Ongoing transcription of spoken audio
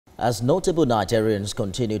As notable Nigerians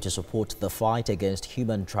continue to support the fight against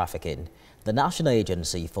human trafficking, the National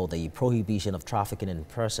Agency for the Prohibition of Trafficking in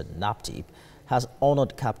Person, Naptip, has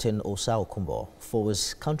honored Captain Hosa Okunbo for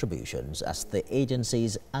his contributions as the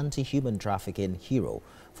agency's anti-human trafficking hero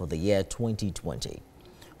for the year 2020.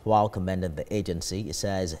 While commending the agency, it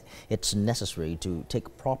says it's necessary to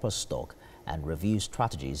take proper stock and review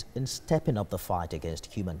strategies in stepping up the fight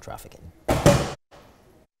against human trafficking.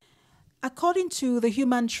 According to the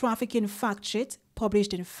Human Trafficking Fact Sheet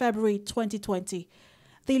published in February 2020,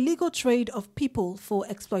 the illegal trade of people for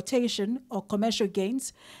exploitation or commercial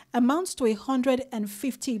gains amounts to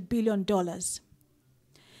 $150 billion.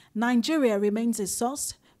 Nigeria remains a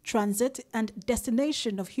source, transit, and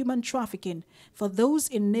destination of human trafficking for those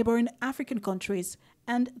in neighboring African countries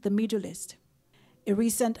and the Middle East. A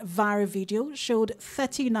recent viral video showed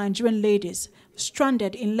 30 Nigerian ladies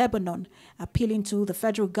stranded in Lebanon appealing to the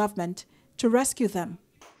federal government to rescue them.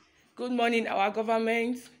 Good morning, our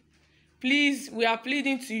government. Please, we are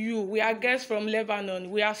pleading to you. We are guests from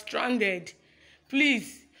Lebanon. We are stranded.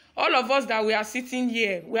 Please, all of us that we are sitting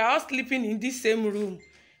here, we are all sleeping in this same room.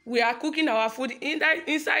 We are cooking our food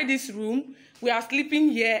inside this room. We are sleeping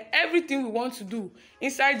here. Everything we want to do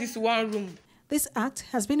inside this one room. This act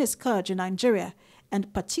has been a scourge in Nigeria,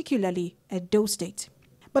 and particularly Edo State.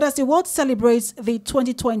 But as the world celebrates the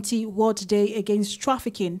 2020 World Day Against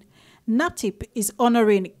Trafficking, Naptip is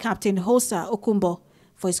honoring Captain Hosa Okunbo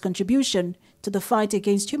for his contribution to the fight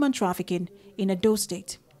against human trafficking in Edo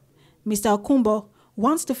State. Mr. Okunbo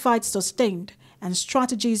wants the fight sustained and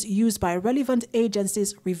strategies used by relevant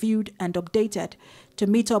agencies reviewed and updated to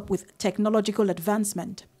meet up with technological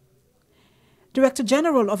advancement. Director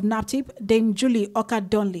General of Naptip, Dame Julie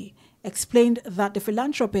Oka-Donley, explained that the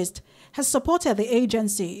philanthropist has supported the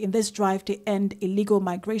agency in this drive to end illegal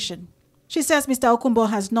migration. She says Mr. Okunbo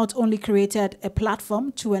has not only created a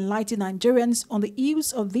platform to enlighten Nigerians on the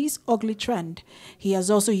ills of this ugly trend, he has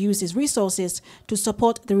also used his resources to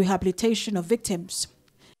support the rehabilitation of victims.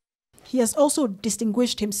 He has also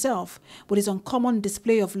distinguished himself with his uncommon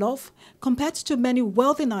display of love compared to many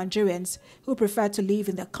wealthy Nigerians who prefer to live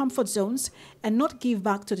in their comfort zones and not give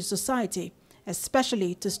back to the society,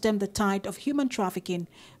 especially to stem the tide of human trafficking,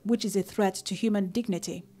 which is a threat to human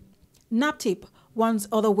dignity. Naptip wants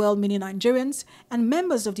other well-meaning Nigerians and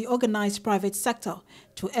members of the organized private sector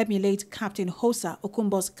to emulate Captain Hosa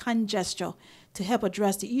Okunbo's kind gesture to help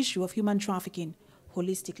address the issue of human trafficking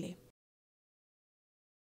holistically.